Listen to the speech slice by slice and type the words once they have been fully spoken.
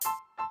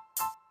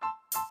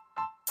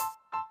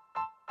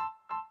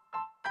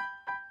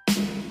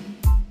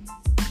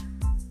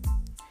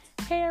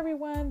Hey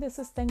everyone, this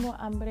is Tengo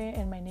Hambre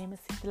and my name is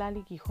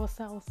Citlali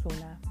Quijosa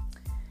Osuna.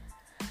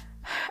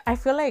 I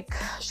feel like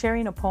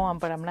sharing a poem,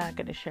 but I'm not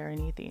going to share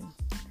anything.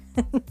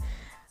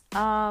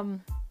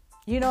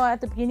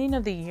 At the beginning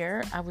of the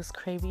year, I was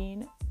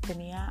craving,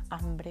 tenía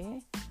hambre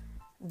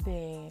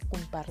de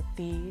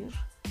compartir,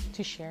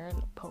 to share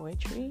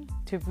poetry,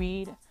 to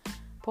read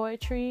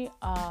poetry.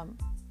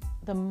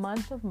 The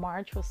month of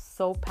March was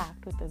so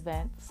packed with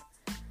events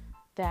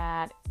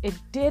that it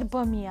did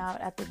bum me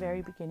out at the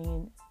very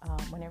beginning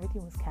when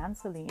everything was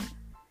canceling,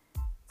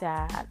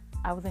 that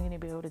I wasn't going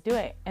to be able to do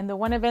it. And the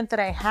one event that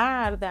I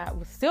had that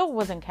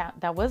wasn't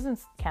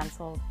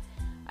canceled,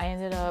 I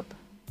ended up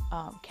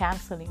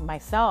canceling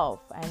myself.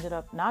 I ended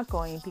up not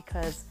going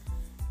because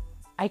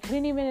I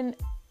couldn't even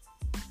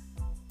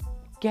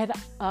get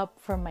up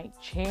from my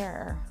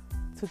chair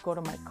to go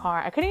to my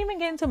car. I couldn't even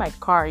get into my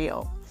car,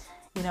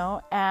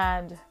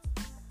 and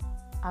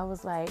I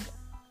was like,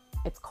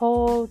 it's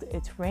cold,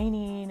 it's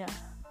raining,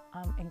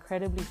 I'm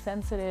incredibly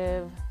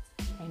sensitive,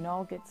 I know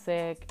I'll get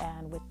sick,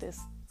 and with this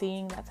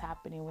thing that's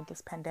happening with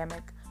this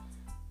pandemic,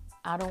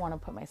 I don't want to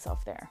put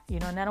myself there,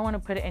 and I don't want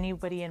to put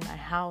anybody in my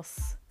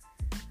house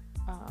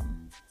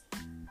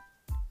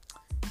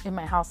in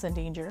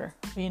danger,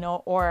 I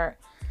don't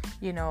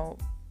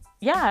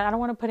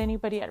want to put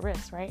anybody at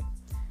risk, right?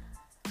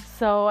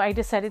 So I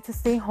decided to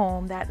stay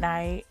home that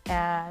night,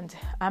 and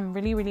I'm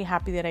really, really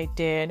happy that I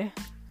did.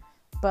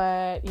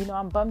 But,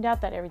 I'm bummed out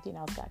that everything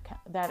else that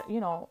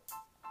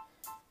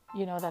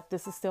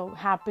this is still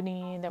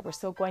happening, that we're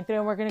still going through,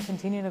 and we're going to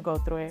continue to go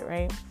through it,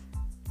 right?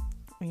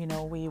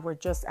 We were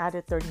just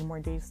added 30 more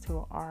days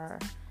to our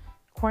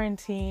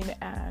quarantine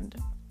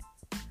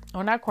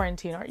our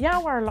quarantine or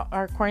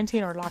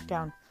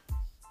lockdown.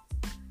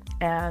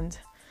 And,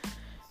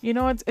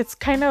 it's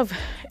kind of,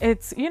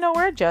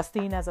 we're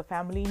adjusting as a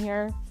family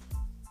here.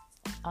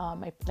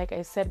 Like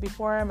I said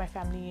before, my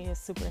family is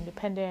super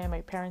independent.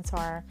 My parents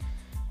are,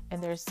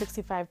 and they're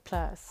 65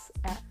 plus.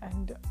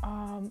 And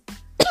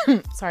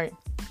sorry.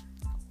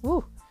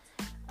 Woo.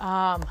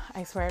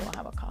 I swear I don't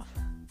have a cough.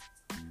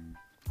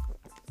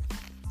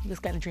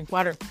 Just gotta drink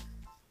water.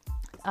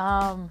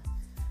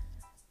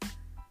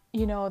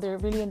 They're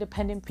really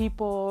independent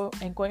people,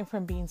 and going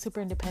from being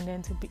super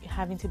independent to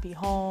having to be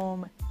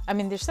home. I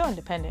mean, they're still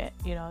independent,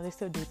 they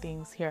still do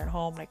things here at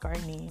home, like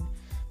gardening.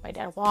 My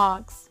dad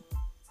walks.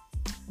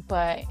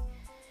 But,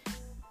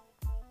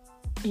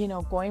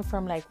 going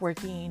from like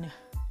working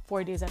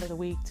 4 days out of the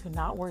week to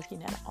not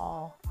working at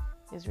all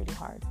is really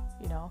hard,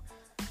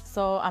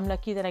 So I'm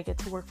lucky that I get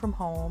to work from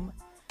home,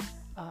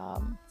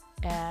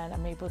 and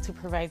I'm able to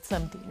provide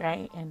something,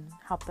 right, and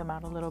help them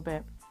out a little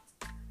bit.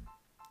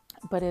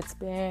 But it's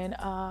been,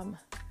 I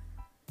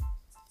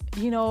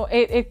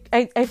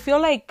feel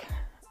like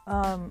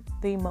the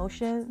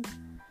emotions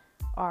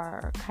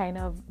are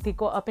they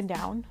go up and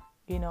down,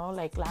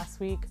 like last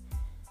week.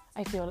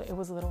 I feel it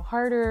was a little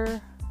harder.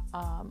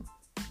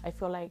 I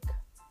feel like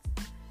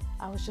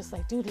I was just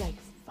like, dude, like,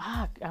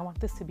 fuck, I want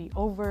this to be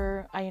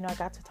over. I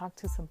got to talk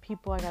to some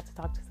people. I got to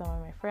talk to some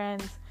of my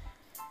friends.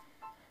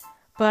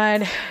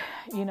 But,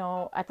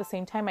 at the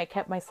same time, I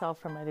kept myself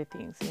from other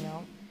things,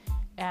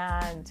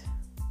 and,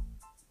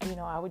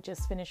 I would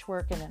just finish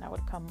work and then I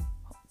would come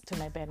to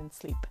my bed and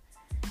sleep.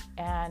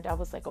 And I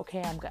was like,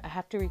 okay, I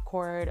have to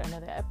record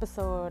another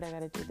episode. I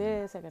got to do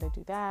this. I got to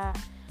do that.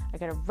 I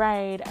got to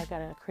write. I got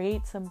to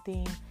create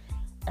something.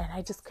 And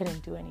I just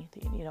couldn't do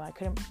anything. I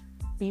couldn't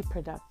be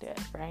productive,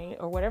 right?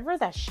 Or whatever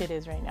that shit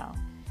is right now.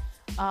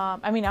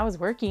 I was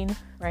working,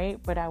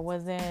 right? But I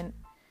wasn't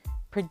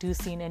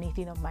producing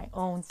anything of my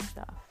own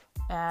stuff.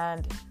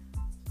 And,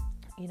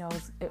 it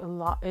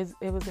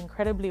was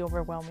incredibly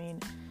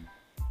overwhelming.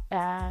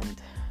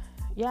 And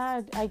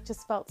yeah, I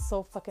just felt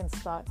so fucking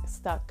stuck.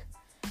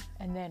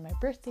 And then my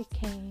birthday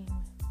came,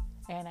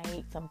 and I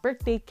ate some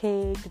birthday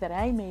cake that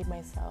I made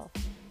myself.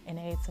 And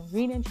I ate some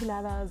green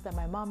enchiladas that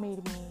my mom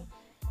made me.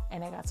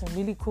 And I got some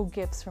really cool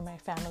gifts from my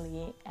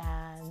family.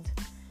 And,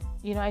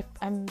 I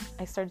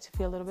started to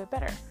feel a little bit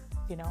better,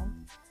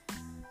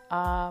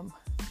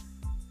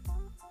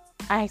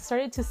 I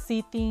started to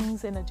see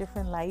things in a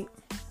different light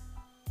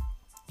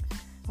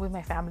with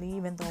my family,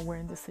 even though we're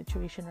in this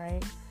situation,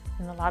 right?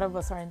 And a lot of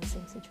us are in the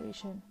same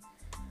situation.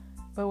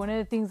 But one of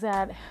the things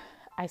that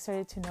I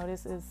started to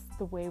notice is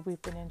the way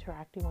we've been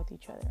interacting with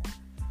each other.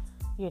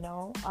 We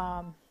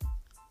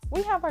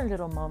have our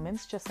little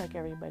moments just like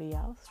everybody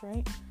else,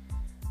 right?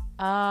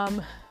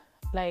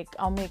 Like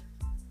I'll make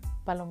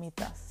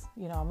palomitas,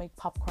 I'll make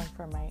popcorn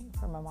for my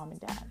mom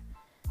and dad.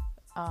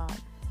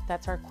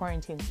 That's our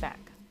quarantine snack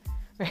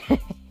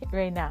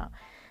right now.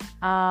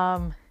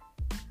 And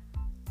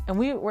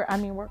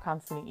we're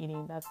constantly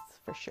eating, that's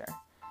for sure.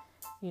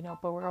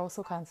 But we're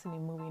also constantly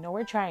moving.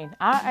 We're trying.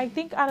 I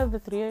think out of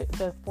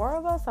the four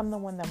of us, I'm the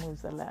one that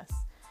moves the less.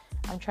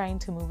 I'm trying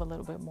to move a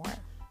little bit more.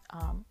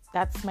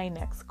 That's my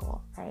next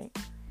goal, right?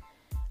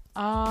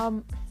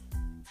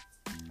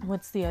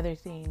 What's the other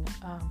thing?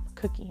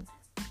 Cooking,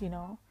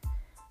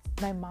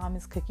 My mom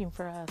is cooking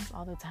for us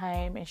all the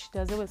time, and she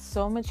does it with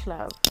so much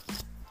love.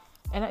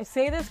 And I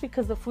say this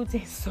because the food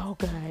tastes so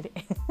good,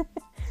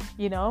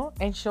 you know?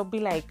 And she'll be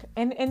like,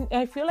 and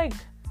I feel like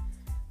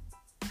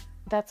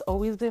that's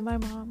always been my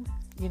mom.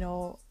 You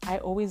know, I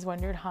always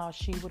wondered how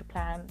she would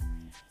plan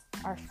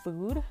our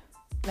food.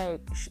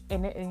 Like,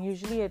 and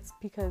usually it's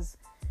because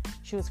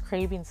she was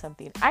craving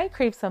something. I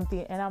crave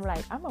something and I'm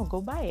like, I'm gonna go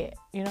buy it,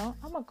 you know?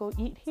 I'm gonna go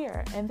eat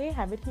here and they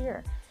have it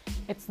here.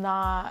 It's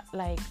not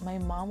like my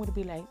mom would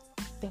be like,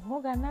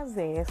 tengo ganas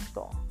de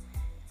esto.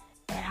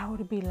 And I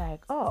would be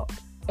like, oh,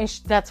 and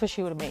that's what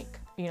she would make,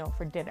 you know,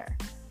 for dinner.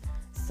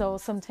 So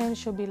sometimes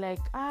she'll be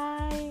like,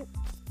 ay,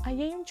 ahí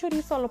hay un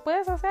chorizo, ¿lo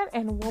puedes hacer?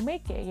 And we'll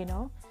make it, you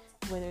know?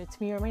 Whether it's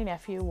me or my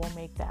nephew, we'll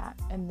make that.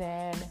 And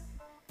then,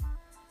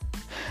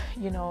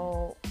 you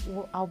know,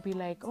 I'll be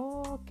like,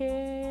 oh,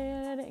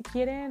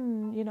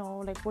 quieren, you know,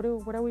 like, what are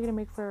we going to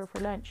make for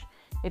lunch?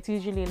 It's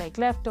usually like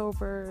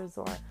leftovers,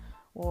 or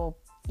we'll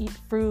eat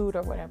fruit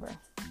or whatever.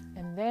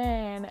 And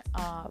then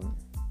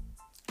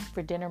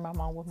for dinner, my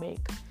mom will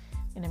make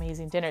an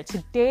amazing dinner.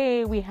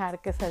 Today we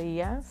had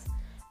quesadillas,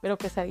 pero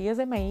quesadillas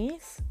de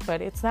maíz, but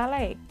it's not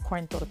like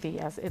corn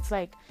tortillas. It's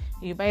like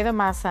you buy the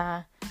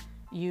masa,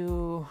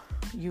 you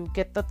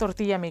get the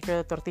tortilla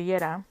maker, the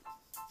tortillera,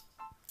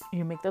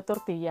 you make the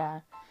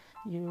tortilla,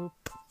 you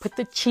put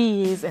the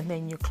cheese, and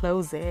then you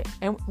close it.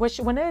 And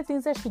one of the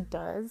things that she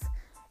does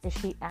is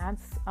she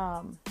adds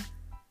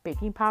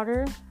baking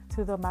powder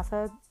to the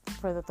masa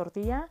for the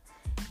tortilla,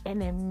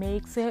 and it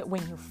makes it,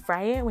 when you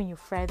fry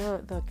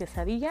the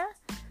quesadilla,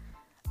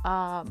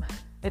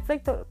 it's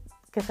like the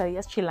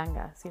quesadillas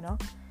chilangas, you know.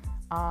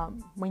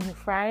 When you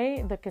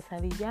fry the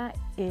quesadilla,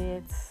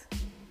 it's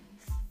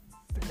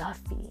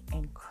fluffy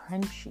and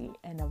crunchy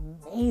and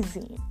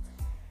amazing.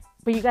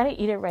 But you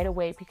gotta eat it right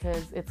away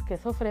because it's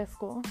queso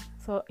fresco.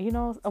 So, you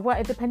know,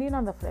 well, depending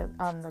on the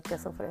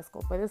queso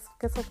fresco, but this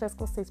queso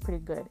fresco tastes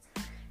pretty good.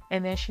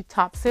 And then she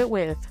tops it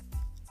with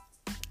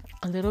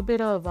a little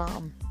bit of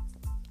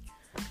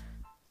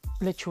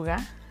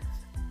lechuga,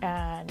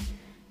 and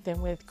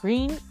then with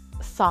green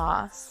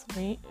sauce,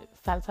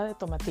 salsa de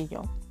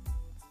tomatillo.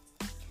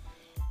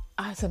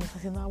 Se me está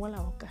haciendo agua en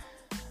la boca.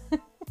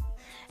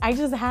 I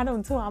just had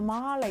them too. I'm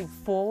all like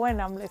full and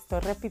I'm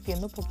estoy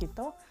repitiendo un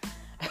poquito.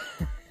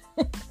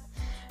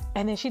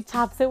 And then she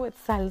tops it with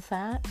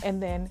salsa,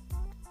 and then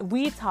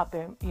we top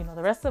it, you know,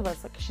 the rest of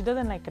us, like, she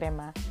doesn't like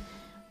crema.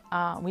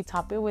 We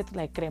top it with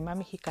like crema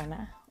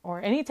mexicana,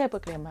 or any type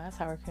of crema,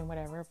 sour cream,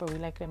 whatever, but we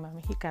like crema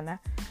mexicana.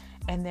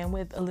 And then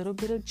with a little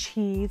bit of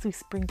cheese, we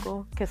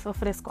sprinkle queso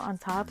fresco on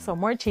top. So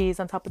more cheese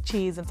on top of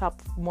cheese, on top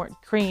of more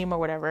cream or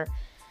whatever.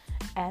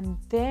 And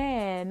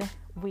then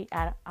we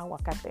add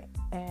aguacate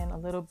and a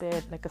little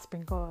bit, like a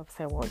sprinkle of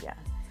cebolla.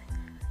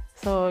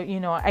 So, you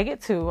know, I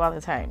get 2 all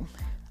the time.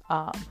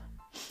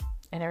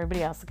 And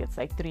everybody else gets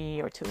like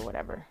 3 or 2 or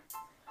whatever.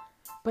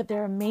 But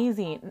they're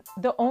amazing.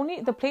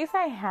 The place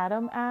I had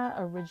them at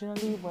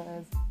originally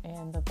was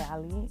in the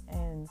valley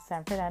in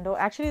San Fernando.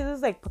 Actually, this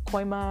is like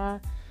Pacoima,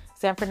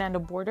 San Fernando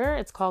border.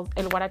 It's called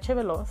El Huarache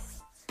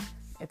Veloz.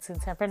 It's in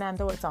San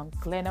Fernando. It's on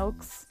Glen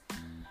Oaks.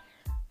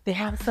 They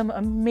have some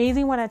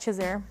amazing huaraches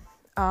there.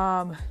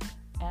 And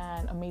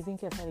amazing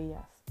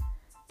quesadillas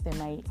de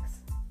maíz.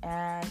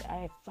 And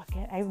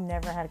I've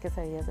never had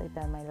quesadillas like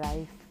that in my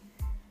life.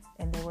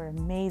 And they were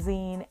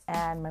amazing.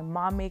 And my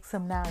mom makes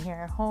them now here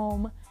at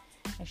home.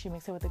 And she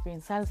makes it with the green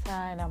salsa.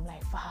 And I'm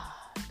like,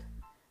 fuck.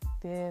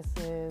 This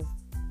is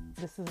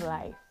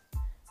life.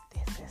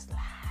 This is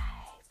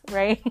life.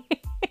 Right?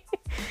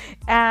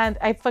 And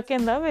I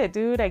fucking love it,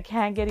 dude. I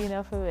can't get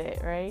enough of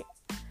it, right?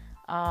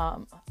 I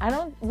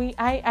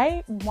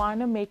want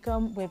to make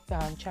them with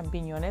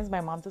champiñones.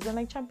 My mom doesn't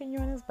like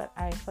champiñones, but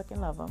I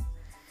fucking love them.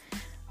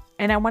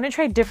 And I want to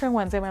try different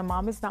ones. And my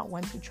mom is not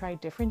one to try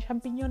different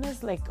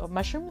champiñones, like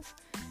mushrooms.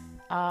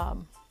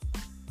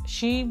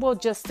 She will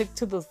just stick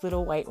to those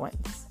little white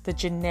ones, the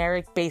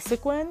generic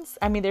basic ones.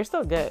 I mean, they're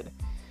still good,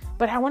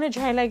 but I want to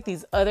try like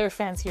these other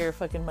fancier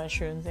fucking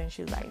mushrooms. And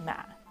she's like,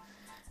 nah.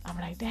 I'm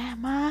like,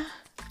 damn, ma.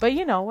 But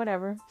you know,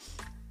 whatever.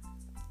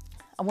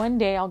 One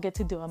day I'll get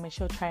to do them and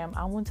she'll try them.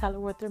 I won't tell her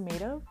what they're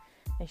made of,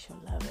 and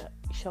she'll love it.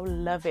 She'll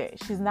love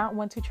it. She's not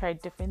one to try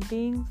different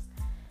things.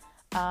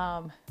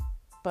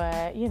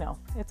 But you know,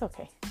 it's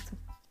okay.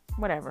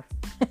 Whatever.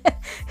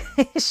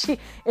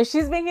 If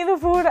she's making the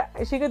food,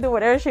 she can do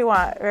whatever she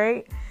wants,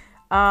 right?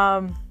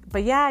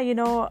 But yeah, you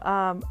know,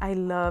 I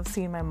love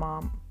seeing my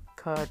mom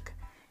cook,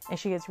 and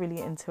she gets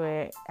really into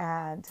it.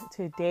 And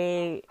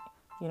today,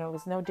 you know, it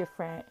was no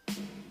different.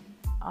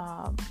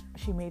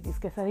 She made these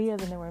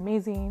quesadillas and they were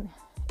amazing.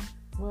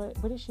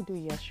 What did she do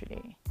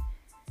yesterday?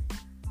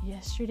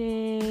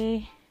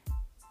 Yesterday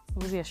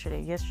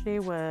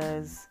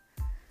was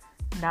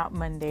not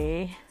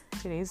Monday.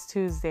 Today's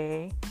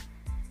Tuesday.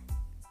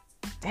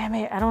 Damn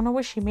it, I don't know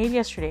what she made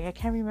yesterday. I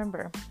can't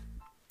remember.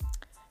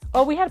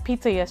 Oh, we had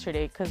pizza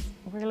yesterday because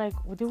we're like,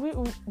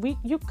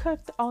 you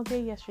cooked all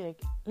day yesterday.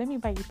 Let me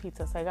buy you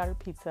pizza. So I got her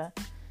pizza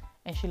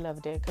and she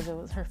loved it because it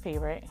was her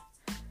favorite.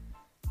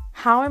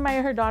 How am I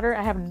her daughter?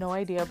 I have no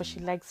idea, but she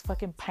likes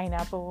fucking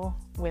pineapple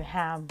with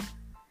ham.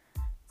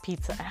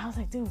 pizza. And I was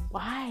like, dude,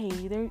 why?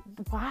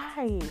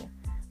 Why?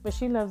 But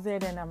she loves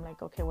it, and I'm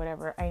like, okay,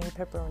 whatever. I need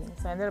pepperoni.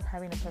 So I ended up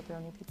having a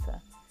pepperoni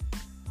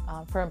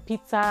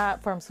pizza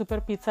from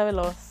Super Pizza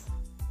Veloz.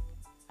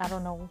 I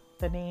don't know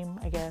the name,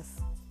 I guess.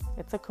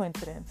 It's a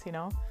coincidence, you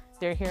know.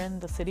 They're here in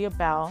the city of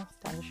Bell,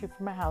 down the street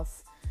from my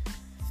house.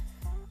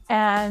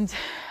 And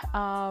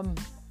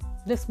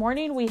this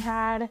morning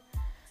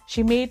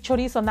she made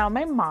chorizo. Now,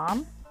 my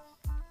mom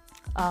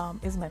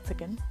is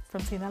Mexican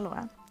from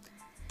Sinaloa.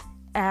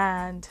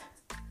 And,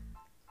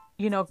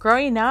 you know,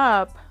 growing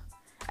up,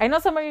 I know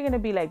some of you are going to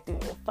be like,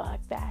 dude, fuck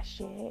that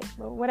shit.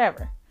 But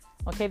whatever.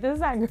 Okay, this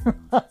is how I grew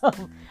up.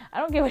 I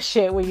don't give a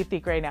shit what you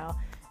think right now.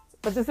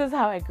 But this is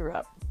how I grew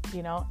up,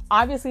 you know.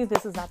 Obviously,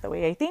 this is not the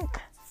way I think,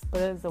 but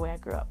this is the way I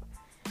grew up.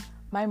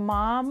 My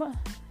mom,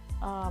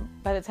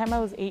 by the time I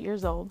was 8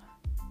 years old,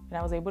 and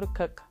I was able to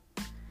cook,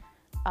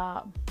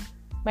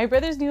 my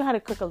brothers knew how to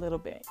cook a little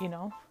bit, you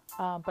know.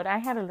 But I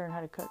had to learn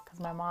how to cook because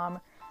my mom,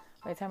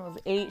 by the time I was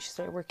 8, she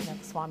started working at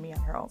the Swami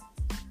on her own.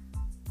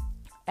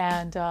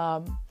 And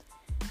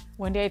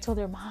one day I told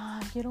her,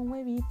 Ma, quiero un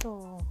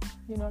huevito.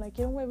 You know, like,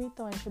 quiero un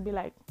huevito. And she'd be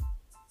like,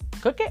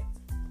 cook it.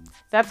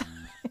 That's,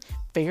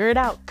 figure it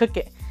out, cook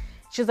it.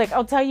 She's like,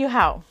 I'll tell you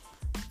how.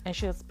 And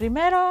she goes,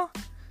 primero,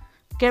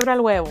 quebra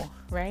el huevo,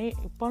 right?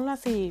 Ponlo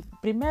así.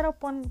 Primero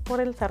pon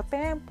por el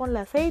sartén, ponle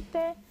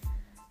aceite,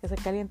 que se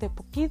caliente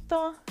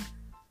poquito,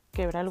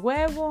 quebra el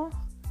huevo,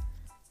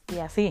 y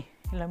así.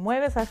 Y lo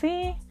mueves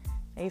así,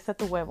 ahí está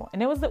tu huevo.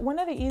 And it was one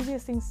of the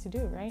easiest things to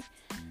do, right?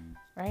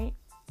 Right?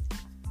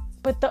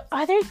 But the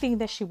other thing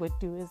that she would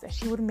do is that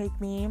she would make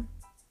me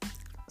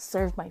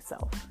serve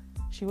myself.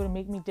 She would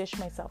make me dish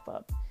myself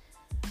up.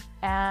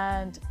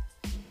 And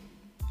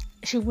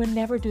she would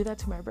never do that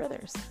to my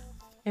brothers.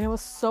 And it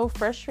was so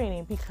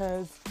frustrating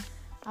because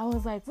I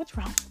was like, what's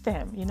wrong with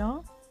them, you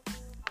know?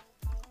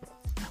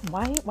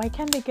 Why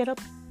can't they get up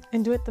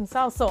and do it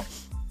themselves? So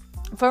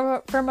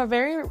from a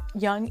very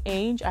young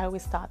age, I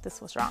always thought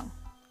this was wrong,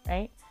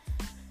 right?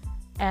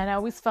 And I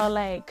always felt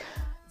like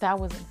that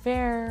wasn't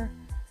fair.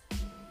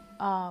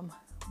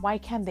 Why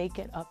can't they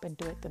get up and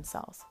do it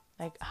themselves?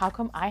 Like, how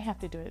come I have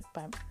to do it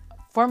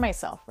for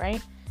myself,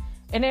 right?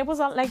 And it was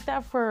like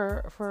that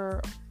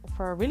for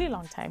a really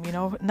long time, you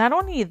know. Not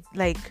only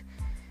like,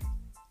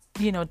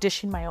 you know,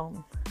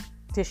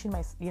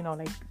 you know,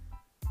 like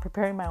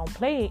preparing my own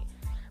plate,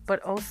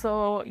 but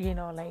also, you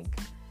know, like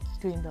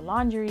doing the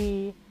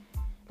laundry.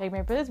 Like,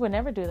 my brothers would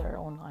never do their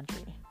own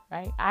laundry,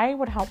 right? I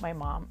would help my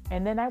mom,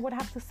 and then I would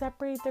have to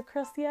separate their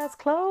crusty ass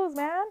clothes,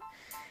 man.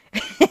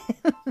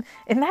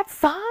 And that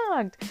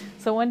sucked.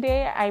 So one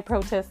day I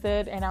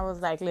protested, and I was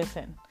like,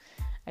 listen,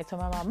 I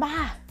told my mom,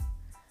 Ma,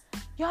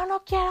 yo no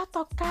quiero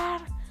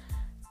tocar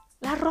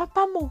la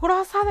ropa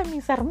mugrosa de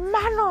mis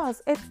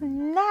hermanos. It's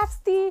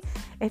nasty.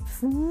 It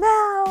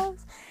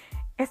smells.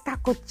 Está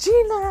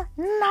cochina.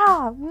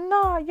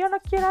 No, yo no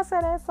quiero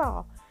hacer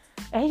eso.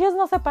 Ellos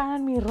no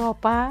separan mi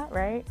ropa,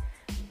 right?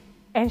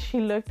 And she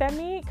looked at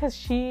me because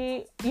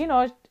she, you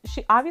know,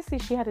 she obviously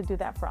she had to do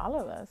that for all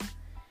of us.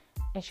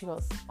 And she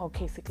goes,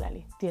 okay,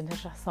 Citlali,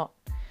 tienes razón.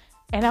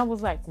 And I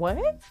was like,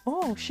 what?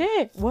 Oh,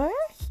 shit, what?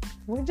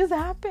 What just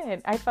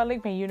happened? I felt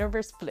like my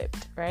universe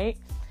flipped, right?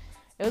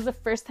 It was the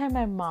first time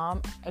my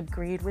mom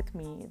agreed with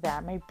me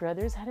that my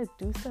brothers had to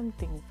do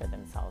something for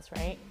themselves,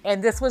 right?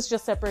 And this was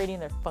just separating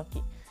their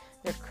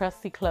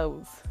crusty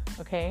clothes,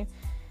 okay?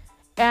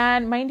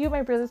 And mind you,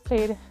 my brothers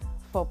played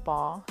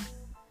football.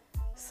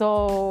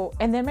 So,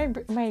 and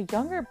then my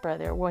younger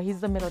brother, well,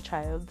 he's the middle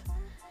child.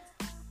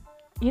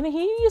 You know,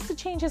 he used to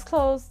change his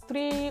clothes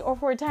 3 or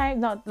 4 times,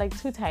 not like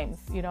 2 times,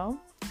 you know?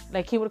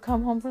 Like, he would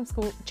come home from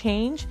school,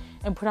 change,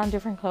 and put on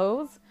different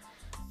clothes.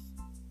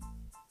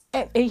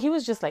 And he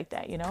was just like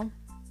that, you know?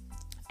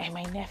 And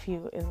my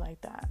nephew is like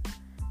that.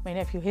 Our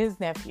nephew is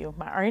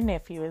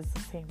the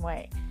same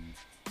way.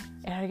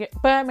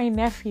 But my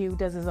nephew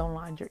does his own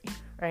laundry,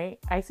 right?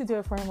 I used to do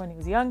it for him when he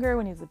was younger,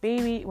 when he was a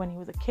baby, when he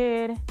was a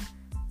kid.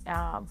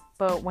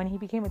 But when he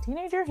became a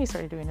teenager, he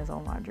started doing his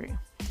own laundry.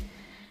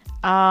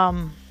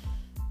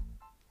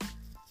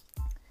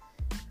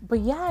 But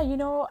yeah, you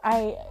know,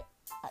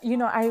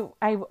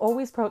 I've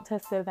always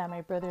protested that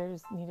my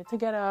brothers needed to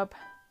get up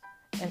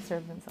and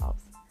serve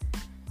themselves.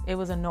 It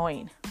was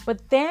annoying.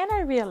 But then I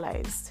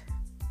realized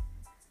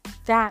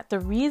that the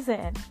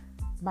reason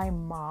my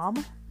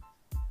mom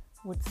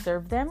would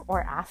serve them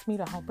or ask me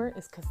to help her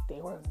is because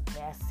they were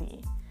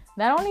messy.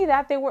 Not only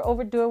that, they were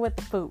overdoing with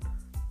the food,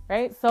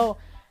 right? So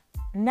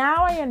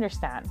now I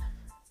understand.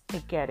 I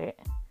get it.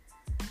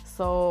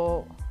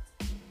 So,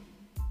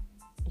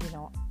 you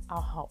know,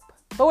 I'll help.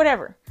 But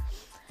whatever.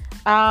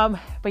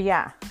 But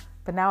yeah.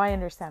 But now I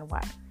understand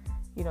why.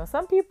 You know,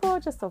 some people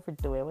just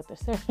overdo it with the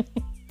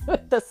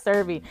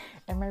serving.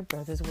 And my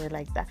brothers were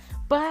like that.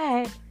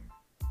 But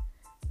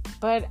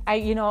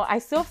I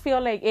still feel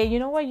like, hey, you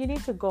know what? You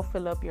need to go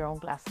fill up your own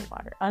glass of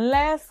water.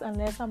 Unless I'm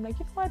like,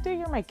 you know what, dude,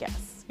 you're my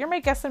guest. You're my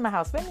guest in my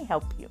house. Let me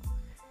help you.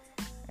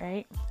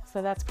 Right?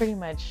 So that's pretty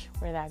much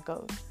where that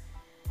goes.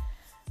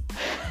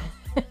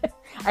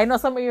 I know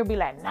some of you will be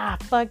like, nah,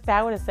 fuck that.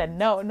 I would have said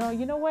no. No,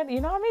 you know what?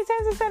 You know how many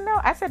times I said no?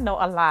 I said no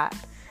a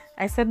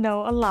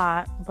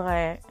lot.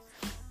 But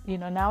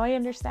now I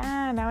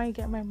understand. Now I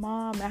get my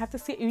mom. I have to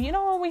see,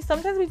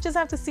 sometimes we just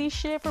have to see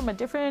shit from a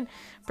different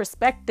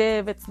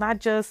perspective. It's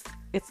not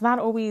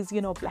always,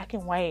 black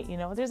and white,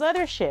 there's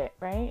other shit,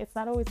 right? It's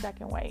not always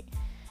black and white.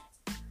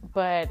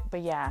 But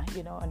yeah,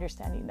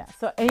 understanding that.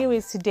 So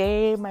anyways,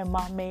 today my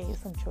mom made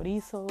some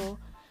chorizo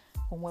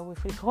con huevo y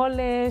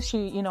frijoles.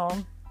 She,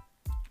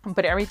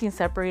 but everything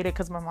separated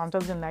because my mom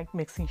doesn't like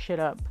mixing shit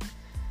up.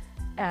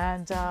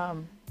 And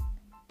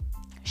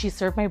she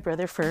served my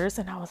brother first,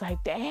 and I was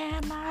like,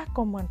 damn, ma,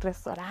 como en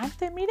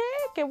restaurante, mire,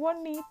 qué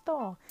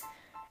bonito.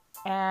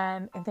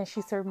 And then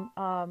she served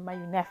my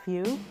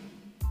nephew.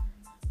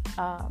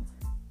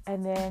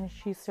 And then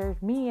she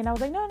served me, and I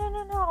was like, no,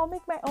 I'll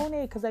make my own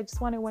egg, because I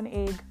just wanted one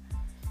egg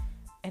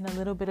and a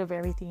little bit of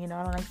everything,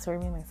 I don't like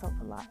serving myself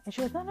a lot. And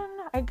she goes, no,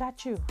 I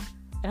got you.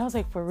 And I was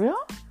like, for real?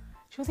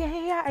 She goes,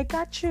 yeah, I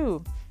got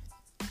you.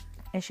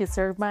 And she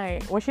served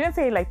she didn't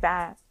say it like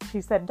that.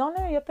 She said, no,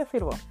 yo te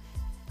sirvo.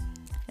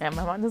 And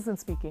my mom doesn't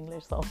speak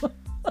English, so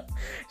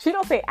she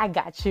don't say, I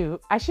got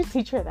you. I should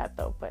teach her that,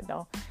 though, but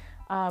no.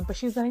 But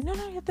she's like, no,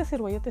 yo te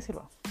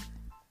sirvo.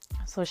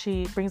 So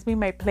she brings me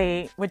my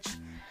plate, which,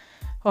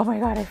 oh my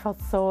God, I felt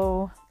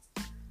so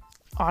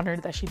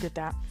honored that she did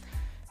that.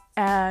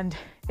 And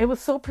it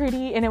was so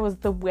pretty, and it was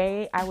the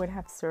way I would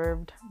have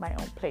served my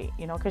own plate,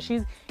 because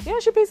she's,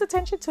 she pays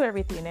attention to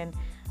everything. And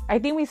I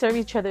think we serve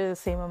each other the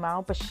same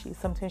amount, but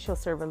sometimes she'll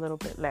serve a little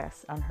bit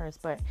less on hers.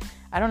 But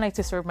I don't like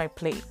to serve my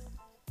plate,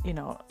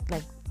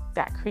 like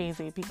that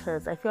crazy,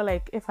 because I feel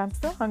like if I'm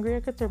still hungry, I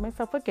could serve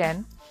myself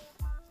again,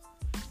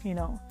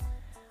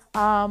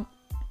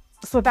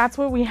 So that's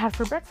what we had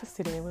for breakfast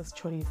today. It was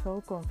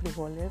chorizo con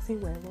frijoles y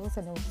huevos,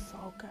 and it was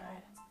so good.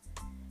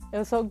 It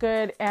was so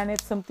good, and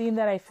it's something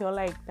that I feel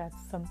like that's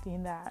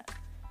something that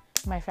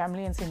my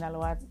family in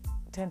Sinaloa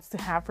tends to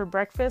have for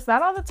breakfast.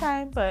 Not all the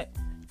time,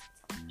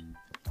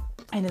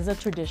 and it's a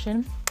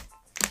tradition.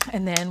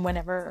 And then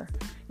whenever,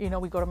 we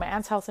go to my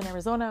aunt's house in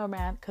Arizona, or my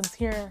aunt comes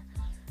here,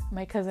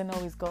 my cousin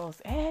always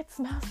goes, hey, it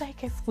smells like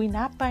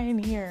esquinapa in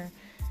here.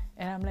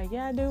 And I'm like,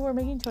 yeah, dude, we're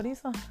making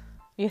chorizo.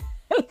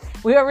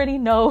 We already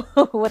know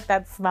what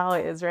that smell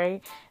is,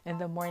 right? In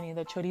the morning,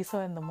 the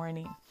chorizo in the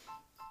morning.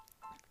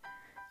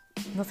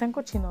 No sean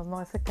cochinos, no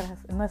ese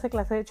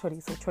clase de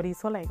chorizo.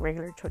 Chorizo like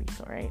regular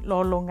chorizo, right?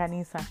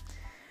 Longaniza.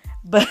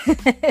 But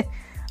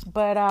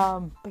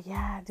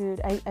yeah,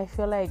 dude, I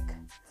feel like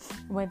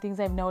one things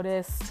I've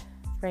noticed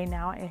right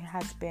now, it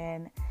has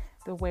been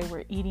the way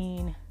we're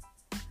eating.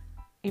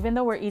 Even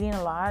though we're eating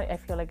a lot, I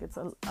feel like it's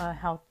a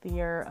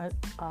healthier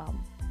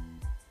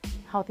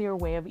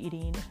way of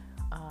eating.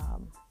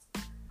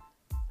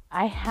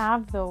 I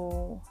have,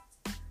 though,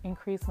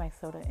 increased my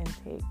soda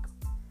intake,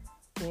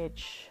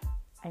 which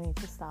I need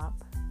to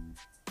stop.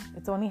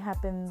 It's only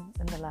happened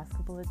in the last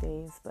couple of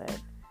days, but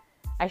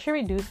I should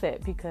reduce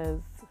it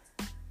because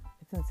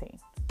it's insane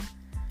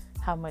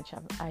how much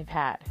I've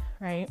had,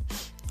 right?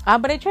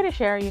 But I try to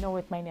share,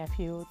 with my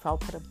nephew, so I'll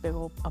put a big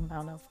old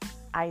amount of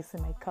ice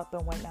in my cup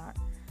and whatnot.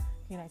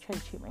 I try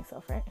to treat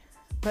myself, right?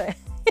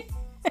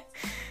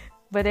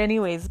 But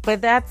anyways,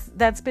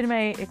 that's been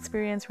my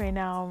experience right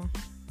now,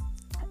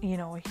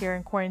 here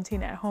in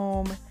quarantine at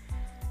home,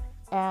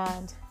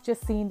 and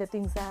just seeing the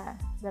things that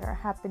are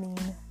happening.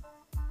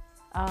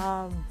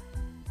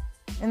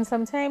 And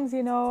sometimes,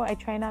 I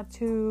try not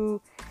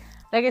to,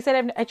 like I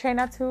said, I try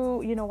not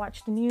to,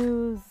 watch the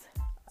news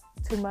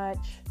too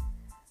much.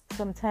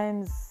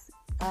 Sometimes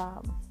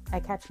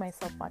I catch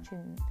myself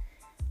watching,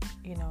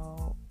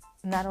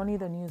 not only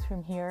the news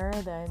from here,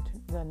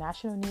 the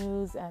national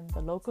news and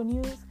the local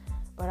news,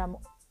 but I'm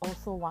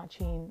also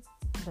watching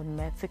the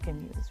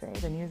Mexican news, right?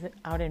 The news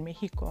out in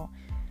Mexico.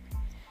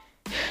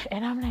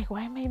 And I'm like,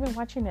 why am I even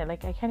watching it?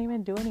 Like, I can't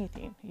even do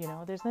anything,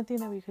 There's nothing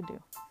that we could do,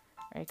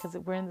 right? Because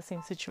we're in the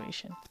same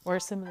situation or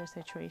a similar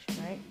situation,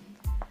 right?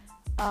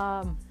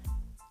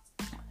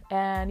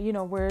 And,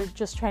 we're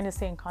just trying to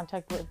stay in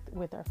contact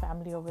with our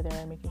family over there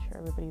and making sure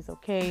everybody's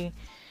okay.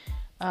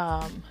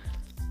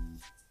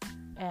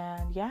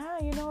 And yeah,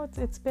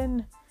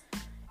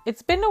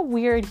 it's been a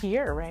weird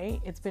year, right?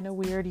 It's been a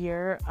weird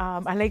year.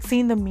 I like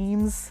seeing the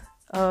memes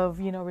of,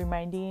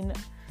 reminding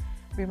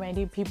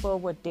people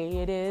what day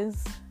it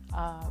is.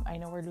 I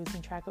know we're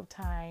losing track of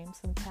time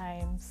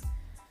sometimes.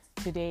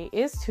 Today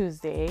is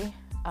Tuesday,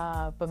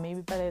 but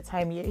maybe by the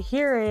time you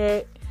hear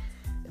it,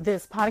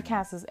 this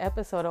podcast's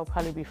episode will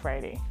probably be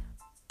Friday.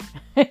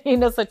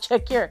 So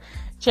check your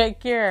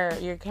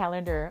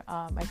calendar.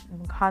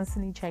 I'm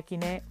constantly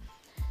checking it.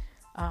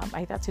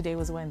 I thought today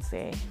was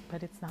Wednesday,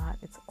 but it's not.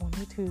 It's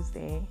only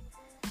Tuesday.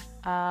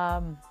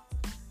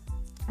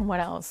 What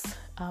else?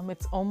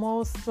 It's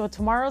almost, so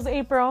tomorrow's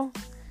April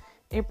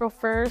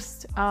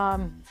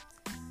 1st.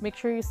 Make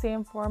sure you stay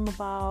informed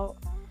about,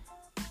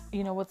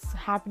 what's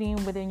happening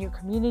within your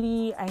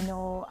community. I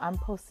know I'm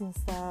posting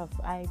stuff.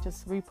 I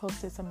just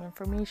reposted some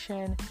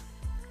information.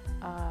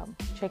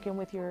 Check in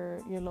with your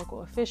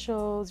local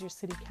officials, your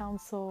city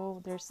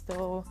council. There's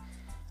still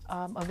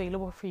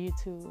available for you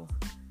to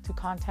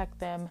contact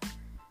them.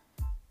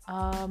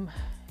 And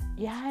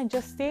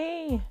just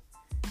stay,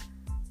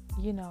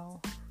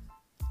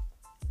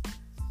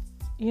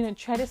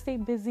 try to stay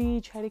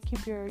busy, try to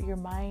keep your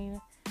mind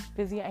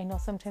busy. I know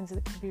sometimes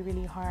it can be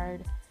really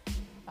hard.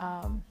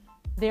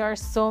 There are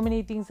so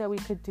many things that we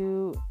could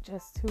do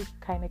just to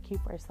kind of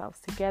keep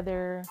ourselves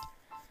together.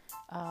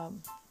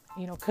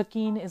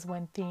 Cooking is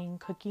one thing.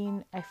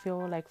 Cooking, I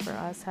feel like for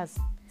us has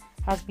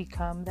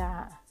become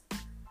that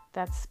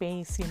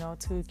space,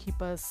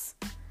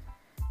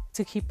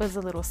 to keep us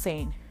a little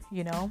sane,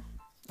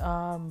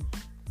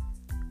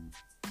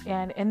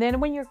 and then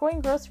when you're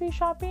going grocery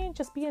shopping,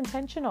 just be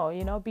intentional,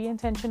 be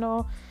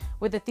intentional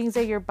with the things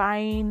that you're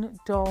buying.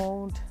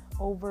 Don't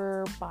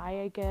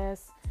overbuy, I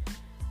guess.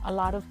 A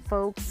lot of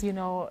folks,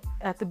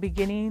 at the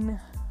beginning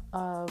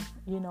of,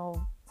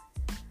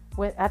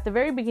 at the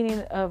very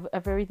beginning of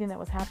everything that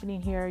was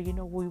happening here,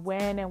 we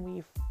went and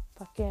we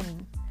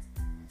fucking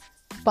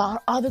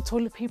bought all the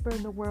toilet paper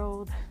in the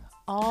world,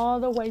 all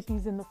the wipes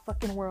in the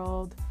fucking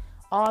world,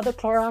 all the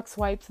Clorox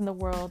wipes in the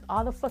world,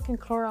 all the fucking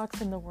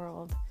Clorox in the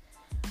world.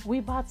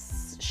 We bought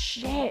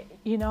shit,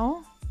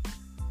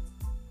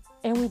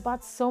 and we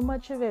bought so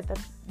much of it that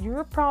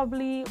you're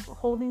probably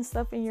holding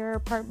stuff in your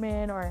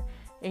apartment or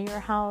in your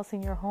house,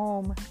 in your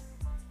home.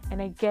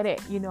 And I get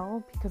it,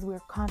 because we're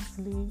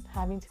constantly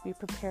having to be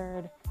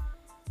prepared.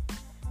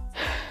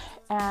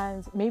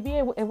 And maybe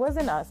it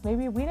wasn't us.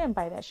 Maybe we didn't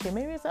buy that shit.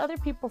 Maybe it's other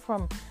people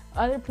from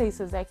other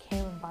places that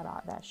came and bought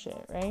all that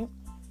shit, right?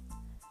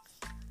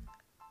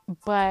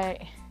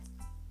 But,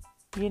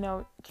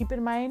 keep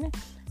in mind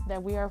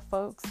that we are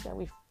folks that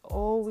we've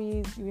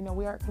always,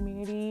 we are a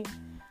community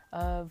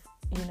of,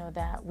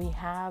 that we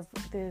have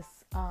this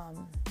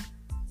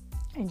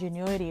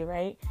ingenuity,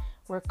 right?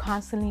 We're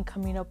constantly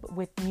coming up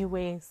with new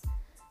ways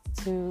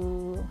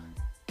to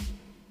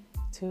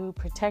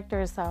protect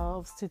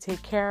ourselves, to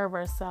take care of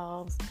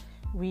ourselves.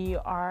 We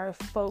are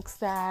folks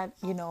that,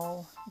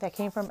 that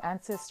came from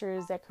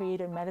ancestors that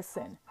created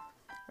medicine,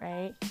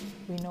 right?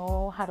 We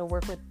know how to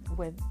work with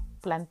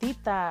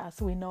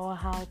plantitas. We know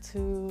how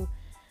to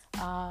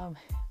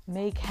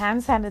make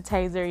hand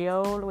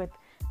sanitizer, with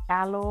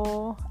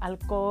aloe,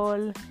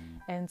 alcohol,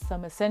 and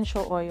some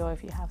essential oil.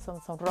 If you have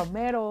some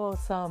romero,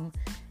 some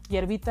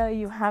hierbita that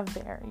you have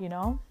there,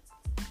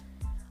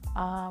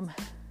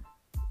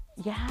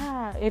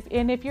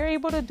 if you're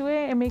able to do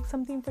it and make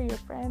something for your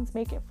friends,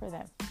 make it for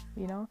them,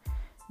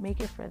 make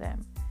it for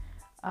them.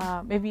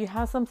 If you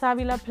have some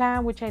Savila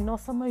plant, which I know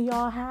some of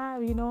y'all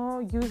have,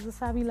 use the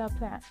Savila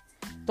plant.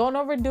 Don't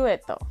overdo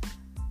it though,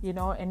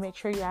 and make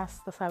sure you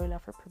ask the Savila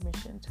for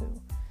permission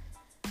too.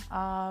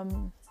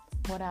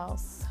 What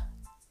else?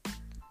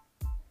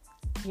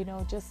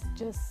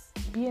 Just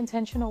be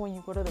intentional when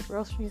you go to the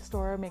grocery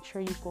store. Make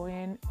sure you go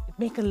in,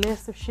 make a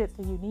list of shit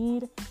that you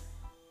need.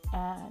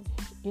 And,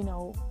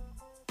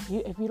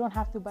 if you don't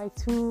have to buy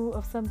 2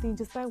 of something,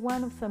 just buy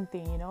 1 of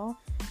something,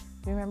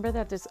 Remember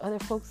that there's other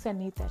folks that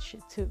need that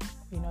shit too.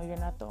 You're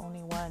not the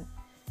only one.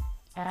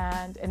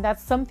 And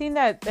that's something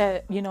that,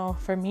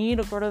 for me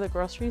to go to the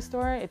grocery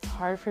store, it's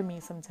hard for me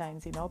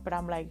sometimes, but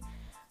I'm like,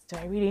 do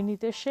I really need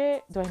this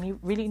shit? Do I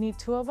really need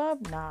 2 of them?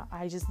 Nah,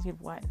 I just need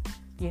 1,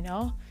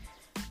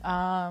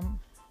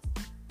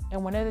 And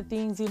one of the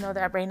things,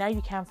 that right now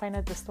you can't find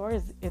at the store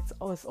is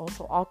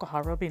also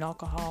alcohol, rubbing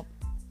alcohol,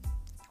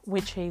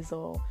 witch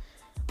hazel.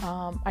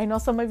 I know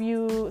some of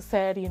you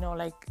said,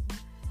 like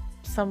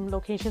some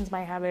locations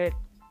might have it,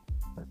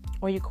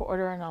 or you could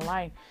order it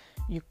online.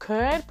 You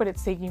could, but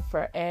it's taking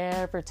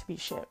forever to be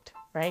shipped,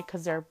 right?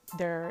 Because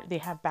they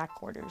have back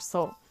orders.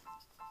 So,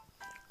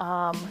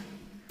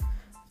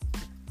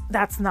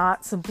 that's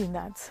not something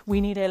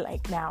we need it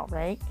like now,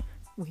 right?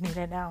 We need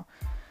it now.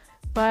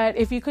 But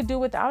if you could do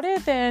without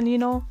it, then,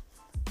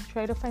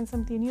 try to find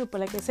something new.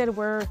 But like I said,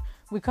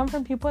 we come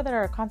from people that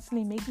are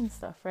constantly making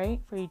stuff, right?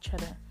 For each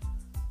other.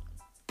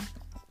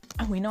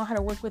 And we know how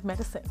to work with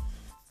medicine.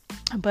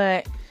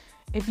 But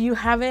if you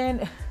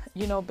haven't,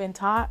 been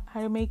taught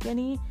how to make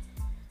any,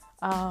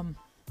 I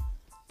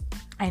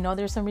know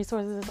there's some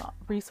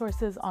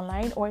resources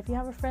online. Or if you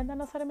have a friend that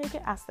knows how to make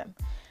it, ask them.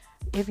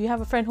 If you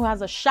have a friend who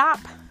has a shop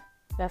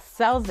that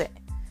sells it,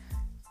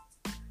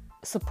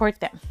 support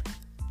them.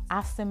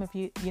 Ask them if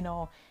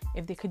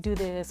if they could do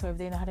this, or if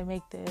they know how to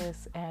make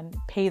this, and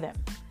pay them.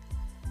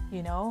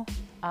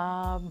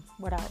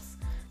 What else?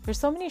 There's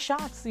so many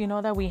shops,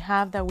 that we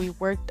have, that we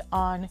worked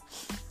on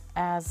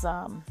as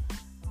like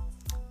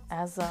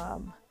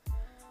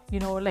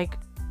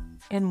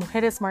in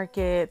mujeres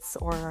markets,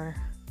 or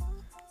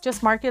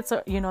just markets,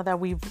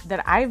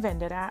 that I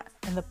vended at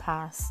in the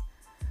past.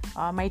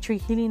 My Tree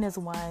Healing is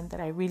one that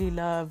I really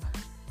love.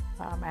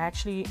 I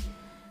actually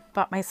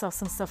bought myself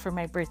some stuff for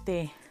my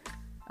birthday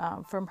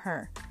from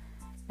her,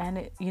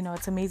 and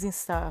it's amazing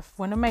stuff.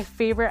 One of my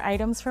favorite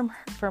items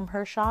from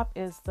her shop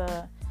is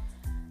the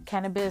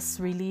cannabis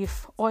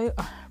relief oil,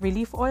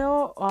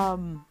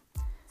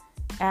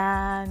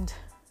 and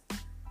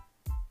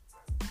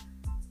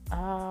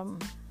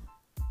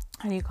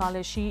how do you call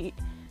it? She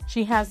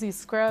She has these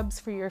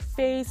scrubs for your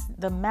face,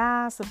 the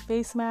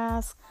face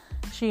mask.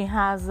 She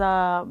has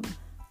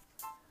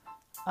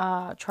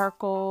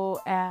charcoal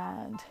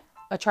and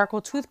a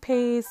charcoal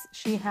toothpaste.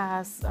 She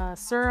has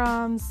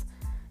serums.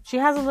 She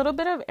has a little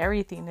bit of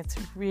everything. It's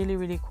really,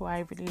 really cool.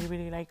 I really,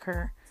 really like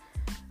her.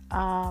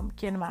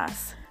 ¿Quién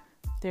más?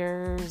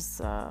 There's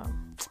a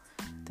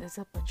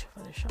bunch of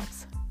other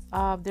shops.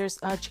 There's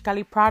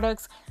Chicali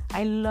Products.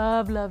 I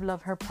love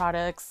her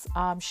products.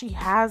 She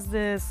has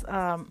this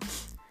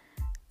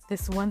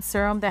one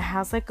serum that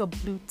has like a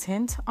blue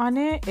tint on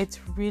it. It's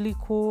really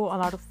cool. A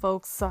lot of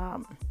folks,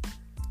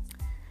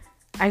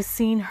 I've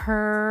seen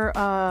her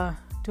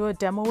do a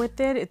demo with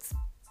it. It's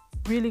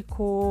really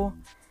cool.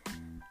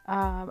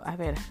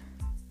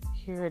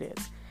 Here it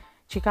is.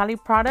 Chicali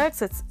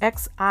Products. It's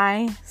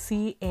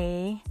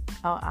XICALI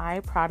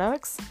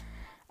Products.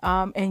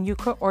 And you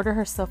could order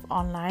her stuff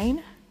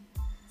online.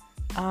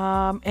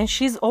 And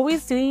she's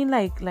always doing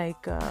like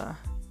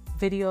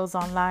videos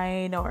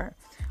online or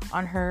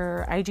on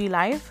her IG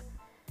Live.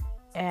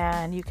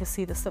 And you can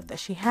see the stuff that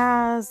she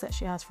has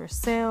for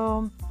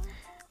sale.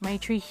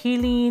 Maitri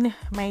Healing.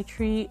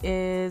 Maitri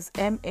is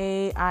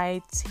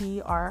MAITRI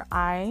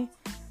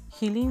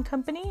Healing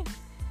Company.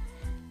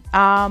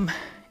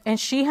 And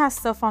she has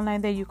stuff online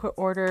that you could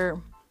order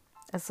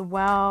as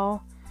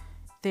well.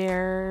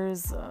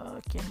 There's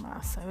 ¿quién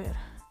más? A ver.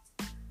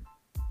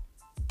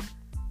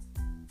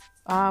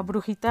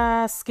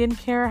 Brujita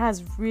Skincare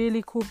has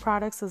really cool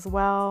products as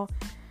well.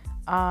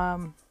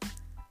 Let's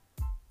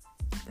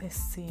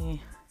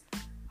see.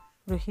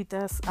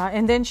 Brujitas.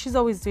 And then she's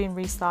always doing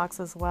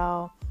restocks as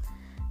well.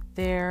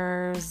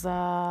 There's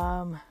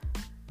 ¿quién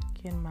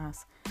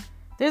más?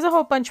 There's a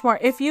whole bunch more.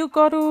 If you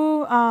go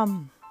to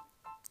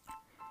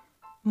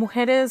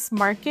Mujeres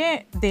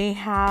Market, they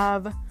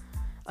have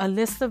a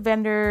list of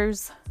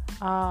vendors,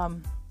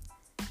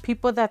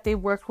 people that they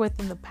worked with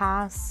in the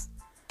past.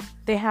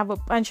 They have a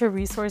bunch of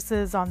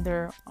resources on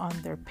their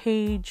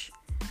page.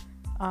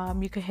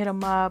 You can hit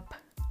them up.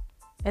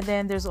 And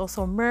then there's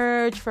also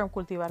merch from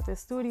Cultivarte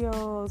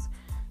Studios,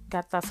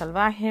 Gata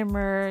Salvaje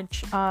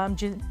merch.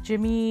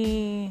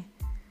 Jimmy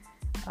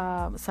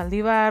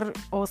Saldivar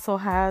also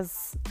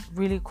has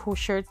really cool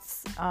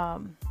shirts.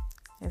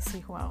 Let's see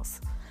who else.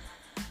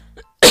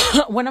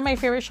 One of my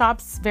favorite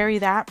shops, Very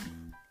That,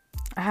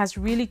 has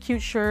really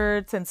cute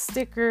shirts and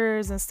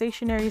stickers and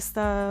stationery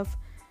stuff.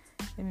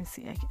 Let me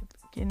see.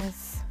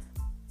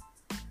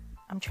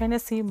 I'm trying to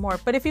see more.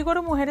 But if you go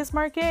to Mujeres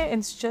Market,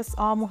 it's just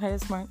all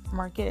Mujeres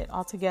Market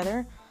all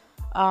together.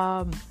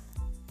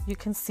 You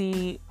can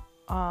see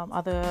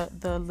all the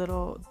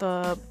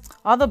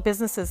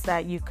businesses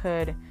that you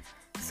could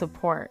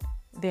support.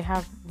 They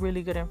have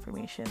really good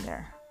information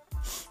there.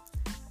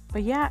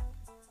 But yeah,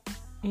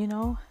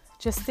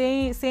 just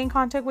stay in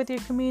contact with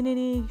your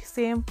community,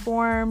 stay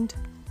informed,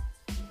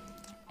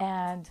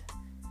 and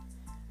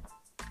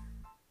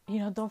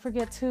don't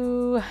forget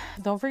to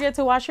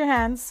wash your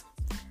hands.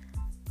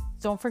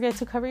 Don't forget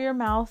to cover your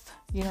mouth.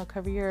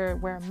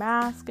 Wear a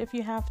mask if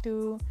you have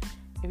to.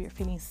 If you're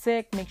feeling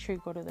sick, make sure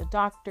you go to the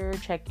doctor.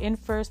 Check in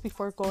first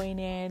before going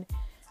in,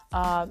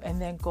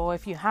 and then go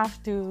if you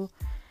have to.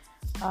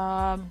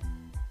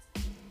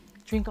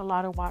 Drink a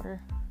lot of water.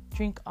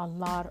 Drink a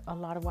lot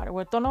of water.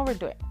 Well, don't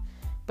overdo it,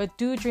 but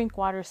do drink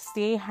water.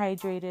 Stay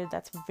hydrated.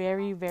 That's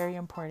very, very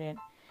important.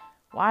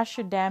 Wash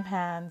your damn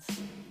hands.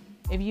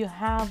 If you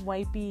have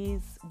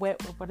wipes, what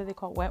do they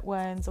call wet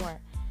ones,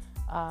 or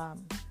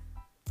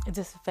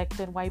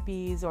disinfectant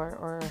wipes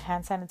or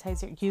hand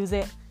sanitizer, use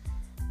it.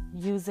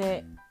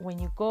 When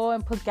you go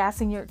and put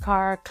gas in your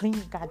car, clean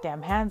your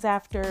goddamn hands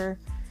after.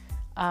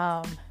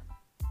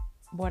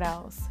 What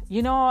else?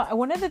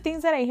 One of the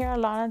things that I hear a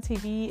lot on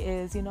TV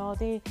is,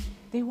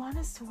 they want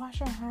us to wash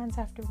our hands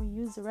after we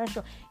use the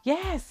restroom.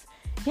 Yes,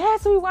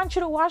 we want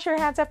you to wash your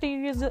hands after you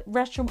use the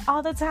restroom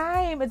all the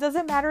time. It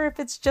doesn't matter if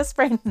it's just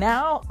right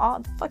now,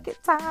 all the fucking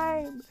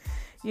time,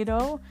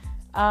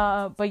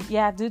 But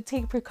yeah, do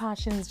take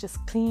precautions.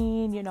 Just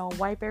clean,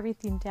 wipe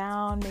everything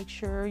down. Make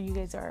sure you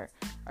guys are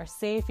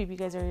safe. If you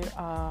guys are,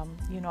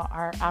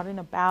 are out and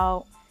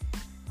about,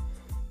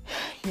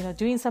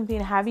 doing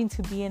something, having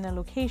to be in a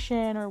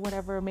location or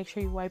whatever, make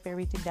sure you wipe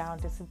everything down,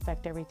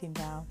 disinfect everything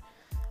down.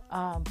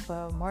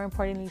 But more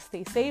importantly,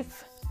 stay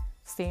safe,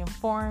 stay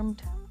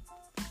informed.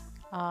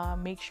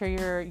 Make sure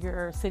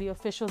your city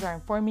officials are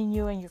informing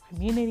you and your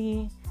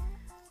community.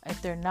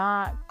 If they're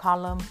not,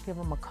 call them, give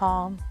them a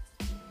call.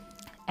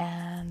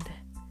 And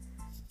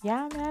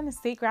yeah, man,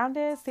 stay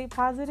grounded, stay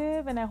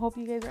positive, and I hope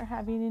you guys are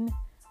having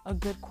a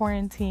good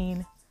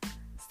quarantine.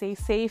 Stay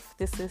safe.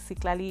 This is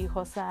Citlali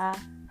Josa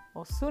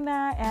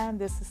Osuna, and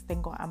this is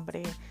Tengo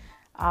Hambre.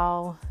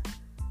 I'll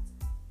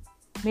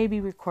maybe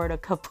record a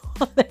couple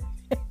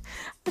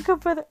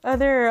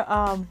other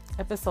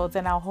episodes,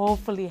 and I'll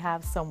hopefully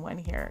have someone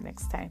here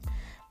next time.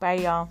 Bye,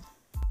 y'all.